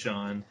Snarky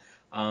Sean.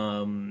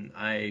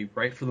 I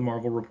write for the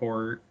Marvel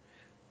Report.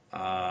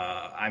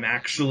 I'm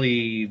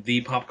actually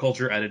the pop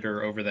culture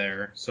editor over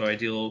there, so I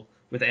deal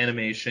with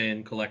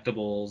animation,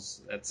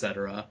 collectibles,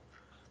 etc.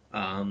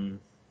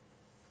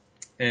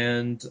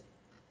 And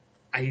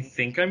I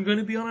think I'm going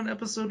to be on an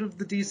episode of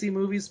the DC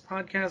Movies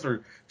podcast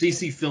or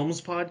DC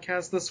Films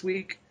podcast this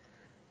week.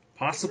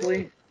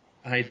 Possibly.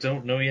 I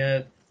don't know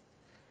yet,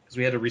 because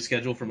we had to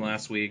reschedule from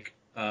last week.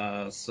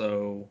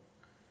 So,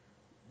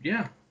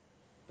 yeah,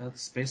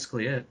 that's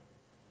basically it.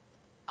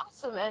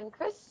 Awesome, and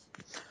Chris?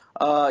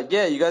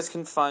 Yeah, you guys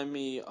can find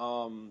me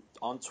on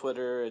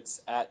Twitter.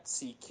 It's at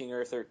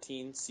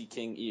CKinger13,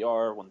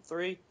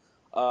 CKingER13.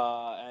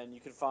 And you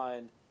can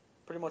find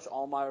pretty much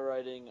all my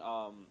writing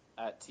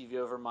at TV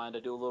Overmind. I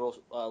do a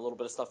little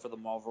bit of stuff for the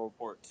Marvel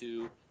Report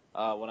too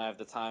when I have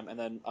the time. And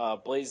then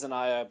Blaze and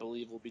I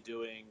believe, will be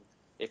doing.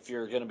 If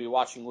you're going to be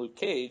watching Luke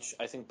Cage,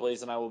 I think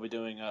Blaze and I will be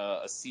doing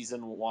a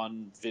season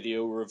 1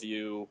 video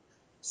review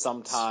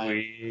sometime.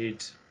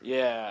 Sweet.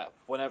 Yeah,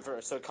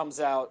 whenever. So it comes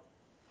out.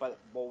 But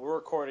while we're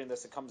recording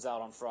this, it comes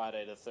out on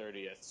Friday the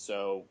 30th.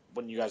 So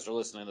when you guys are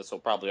listening, this will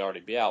probably already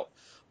be out.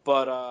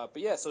 But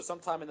yeah, so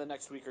sometime in the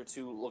next week or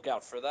two, look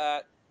out for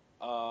that.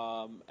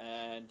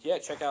 And yeah,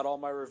 check out all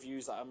my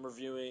reviews. I'm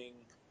reviewing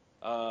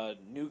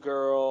New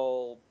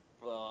Girl,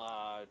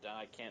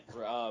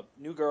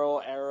 New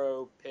Girl,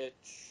 Arrow,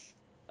 Pitch,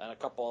 and a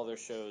couple other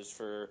shows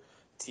for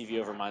TV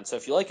Overmind. So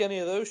if you like any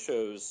of those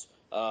shows,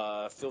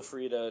 feel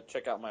free to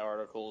check out my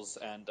articles,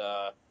 and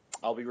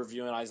I'll be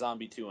reviewing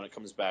iZombie 2 when it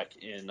comes back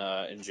in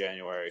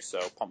January, so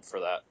pumped for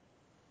that.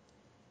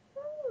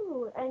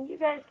 Ooh, and you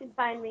guys can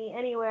find me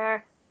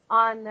anywhere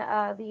on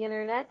the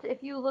internet.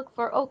 If you look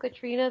for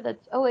Katrina,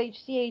 that's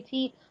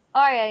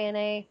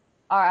OHCATRINA.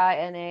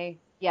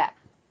 Yeah.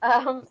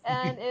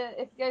 And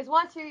if you guys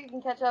want to, you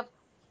can catch up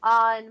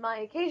on my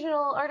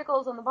occasional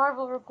articles on the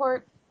Marvel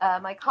Report,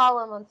 my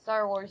column on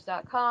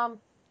StarWars.com,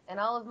 and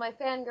all of my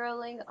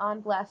fangirling on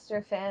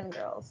Blaster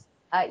Fangirls.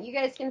 You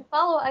guys can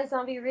follow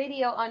iZombie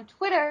Radio on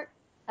Twitter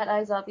at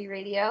iZombie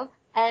Radio.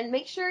 And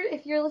make sure,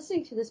 if you're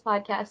listening to this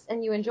podcast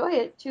and you enjoy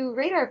it, to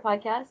rate our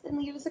podcast and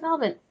leave us a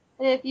comment.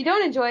 And if you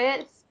don't enjoy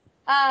it,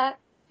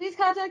 please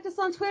contact us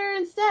on Twitter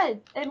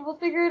instead, and we'll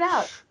figure it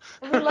out.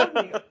 And we love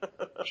you.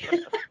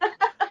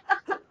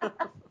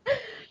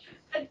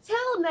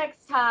 Until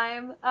next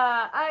time,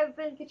 I've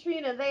been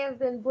Katrina, they have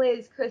been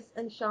Blaze, Chris,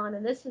 and Sean,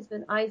 and this has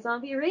been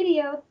iZombie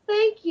Radio.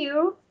 Thank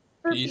you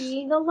for Peace.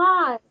 being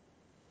alive.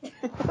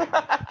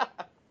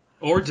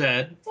 Or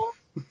dead. Or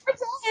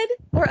dead.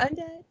 Or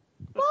undead.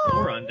 Bye.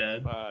 Or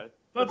undead. Bye.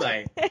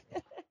 Bye-bye.